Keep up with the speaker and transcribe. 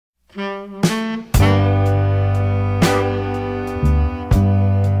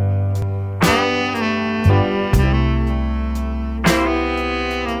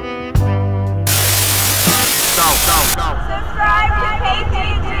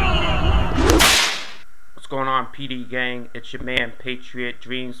on, PD Gang? It's your man, Patriot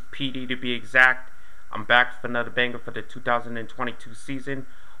Dreams, PD to be exact. I'm back for another banger for the 2022 season.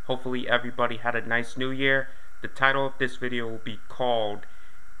 Hopefully everybody had a nice new year. The title of this video will be called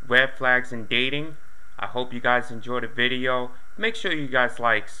Red Flags in Dating. I hope you guys enjoyed the video. Make sure you guys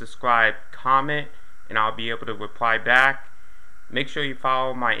like, subscribe, comment, and I'll be able to reply back. Make sure you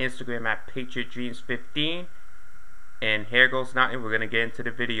follow my Instagram at PatriotDreams15. And here goes nothing. We're going to get into the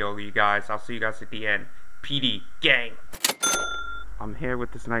video, you guys. I'll see you guys at the end. PD Gang. I'm here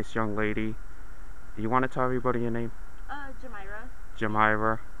with this nice young lady. Do you want to tell everybody your name? Jamira.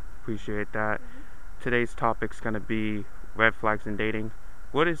 Jamira. Appreciate that. Today's topic's going to be red flags in dating.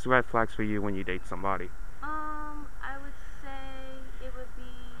 What is red flags for you when you date somebody? I would say it would be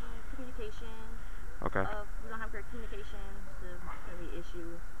communication. Okay. We don't have great communication. It's a very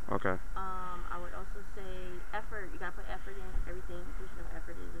issue. Okay. I would also say effort. You gotta put effort in everything. You should know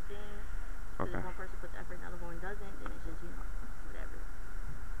effort is a thing. Okay. If one person puts effort and the other one doesn't, then it's just, you know, whatever.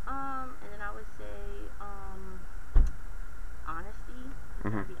 And then I would say, honesty. You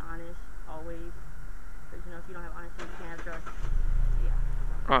gotta be honest always. Because, you know, if you don't have honesty, you can't have trust.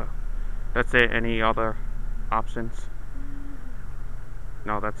 Yeah. Oh, that's it. Any other options?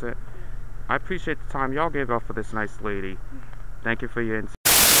 No, that's it. I appreciate the time y'all gave up for this nice lady. Thank you for your insight.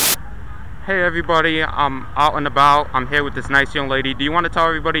 Hey everybody, I'm out and about. I'm here with this nice young lady. Do you want to tell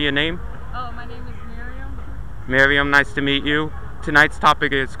everybody your name? Oh, my name is Miriam. Miriam, nice to meet you. Tonight's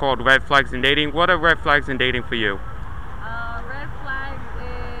topic is called red flags in dating. What are red flags in dating for you? Red flags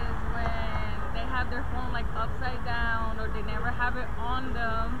is when they have their phone like upside down or they never have it on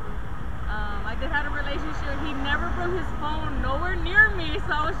them. I did have a relationship. He never brought his phone nowhere near me,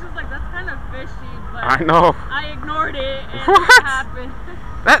 so I was just like, that's kind of fishy. But I know. I ignored it, and what? it happened.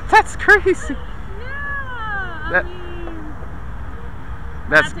 That's crazy. Yeah, I mean,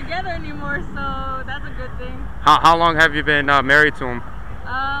 that's not together anymore, so that's a good thing. How long have you been married to him?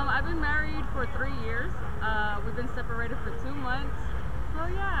 I've been married for 3 years. We've been separated for 2 months. So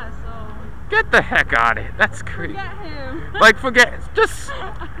yeah, so. Get the heck out of it. That's crazy. Forget him. Just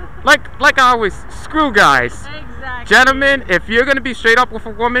like I always, screw guys. Exactly. Gentlemen, if you're gonna be straight up with a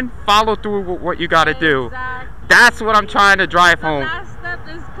woman, follow through with what you gotta do. Exactly. That's what I'm trying to drive home. The last step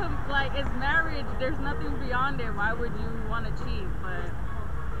is is marriage. There's nothing beyond it. Why would you want to cheat? But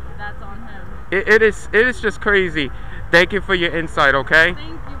that's on him. It is just crazy. Thank you for your insight. Okay. Thank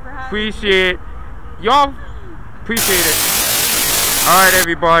you for having Appreciate y'all. Appreciate it. All right,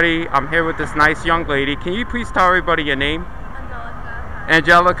 everybody. I'm here with this nice young lady. Can you please tell everybody your name? Angelica.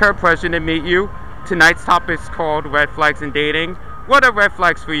 Angelica, pleasure to meet you. Tonight's topic is called red flags in dating. What are red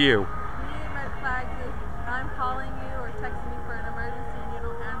flags for you? Red flags is I'm calling you or texting you for an emergency and you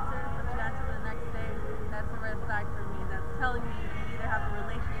don't answer, but you answer the next day. That's a red flag for me. That's telling me you either have a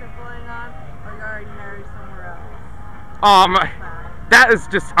relationship going on or you're already married somewhere else. That is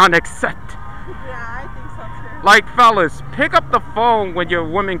just unacceptable. Yeah, I think so too. Like, fellas, pick up the phone when your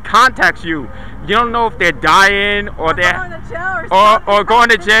woman contacts you. You don't know if they're dying or they're going to jail or going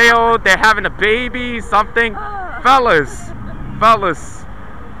to jail. They're having a baby, something. Fellas,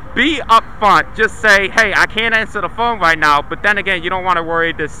 be upfront. Just say, hey, I can't answer the phone right now. But then again, you don't want to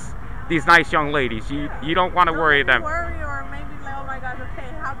worry these nice young ladies. You don't want to worry them. Worry or maybe like, oh my God, okay,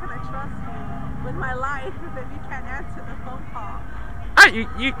 how can I trust you with my life if you can't answer the phone call?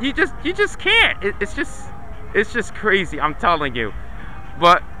 You just can't. It's just crazy. I'm telling you.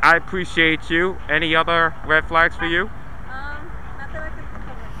 But I appreciate you. Any other red flags for you? Nothing I can think of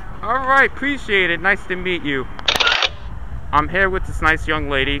right now. All right, appreciate it. Nice to meet you. I'm here with this nice young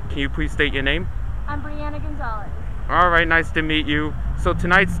lady. Can you please state your name? I'm Brianna Gonzalez. All right, nice to meet you. So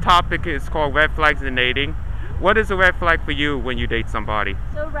tonight's topic is called red flags in dating. What is a red flag for you when you date somebody?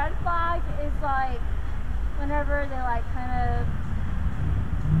 So red flag is like whenever they like kind of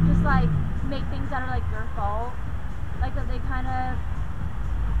just like make things that are like your fault. Like that they kind of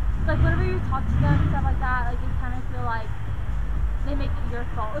like whenever you talk to them and stuff like that, like you kind of feel like they make it your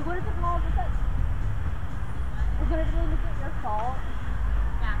fault. Like what is it called? What's that? Whenever they make it your fault.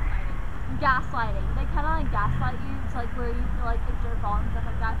 Gaslighting. They kind of like gaslight you to like where you feel like it's your fault and stuff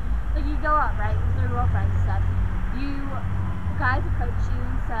like that. Like you go up, right, with your girlfriend and stuff. Guys approach you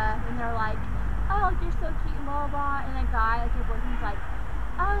and stuff, and they're like, oh, like you're so cute and blah blah blah. And a guy, like your boyfriend's like,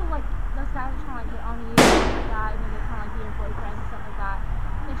 oh, like those guys are trying to get on you and stuff like that, and then they're trying to like be your boyfriend and stuff like that.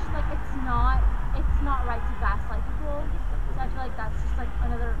 It's just like it's not right to gaslight people. So I feel like that's just like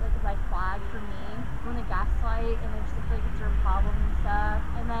another like red flag for me when they gaslight and they just feel like it's your problem and stuff.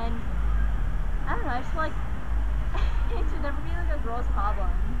 And then I don't know, I just feel like it should never be like a girl's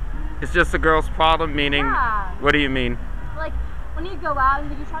problem. It's just a girl's problem, meaning? Yeah. What do you mean? Like when you go out and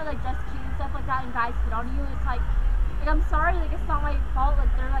you try to like dress cute and stuff like that and guys spit on you, it's like I'm sorry, like it's not my fault. Like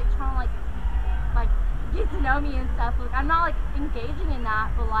they're like trying to like get to know me and stuff. Like I'm not like engaging in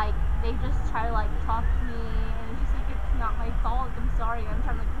that, but like they just try to like talk to me, and it's just like it's not my fault. Like, I'm sorry, I'm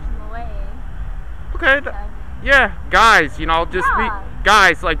trying to like push them away. Okay. So, Yeah, guys, you know, just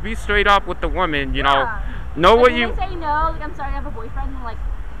Yeah. be straight up with the women, you know. yeah. Know Like, what when you they say no, like I'm sorry, I have a boyfriend, and like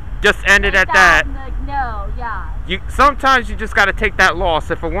just end it like at that. and, like no, yeah. Sometimes you just gotta take that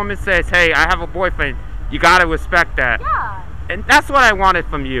loss. If a woman says, "Hey, I have a boyfriend," you gotta respect that. Yeah. And that's what I wanted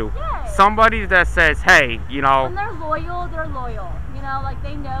from you. Yeah. Somebody that says, "Hey, you know." When they're loyal, they're loyal. You know, like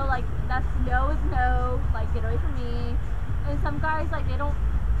they know, like that's no is no. Like get away from me. And some guys, like they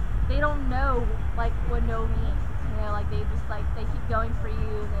don't know like what no means. You know, like they just like they keep going for you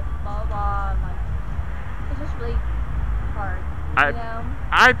and they blah blah blah. And, like it's just really hard. You know.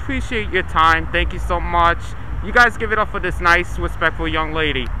 I appreciate your time. Thank you so much. You guys give it up for this nice, respectful young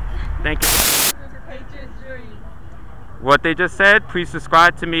lady. Thank you. Patriots dream. What they just said, please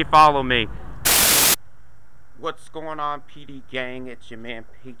subscribe to me, follow me. What's going on, PD gang? It's your man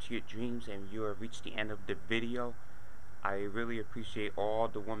Patriot Dreams, and you have reached the end of the video. I really appreciate all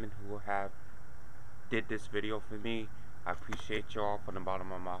the women who have did this video for me. I appreciate y'all from the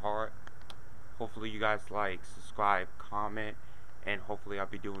bottom of my heart. Hopefully you guys like, subscribe, comment, and hopefully I'll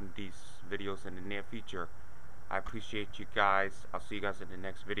be doing these videos in the near future. I appreciate you guys. I'll see you guys in the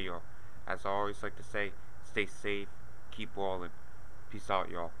next video. As I always like to say, stay safe, keep balling. Peace out,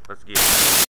 y'all. Let's get it.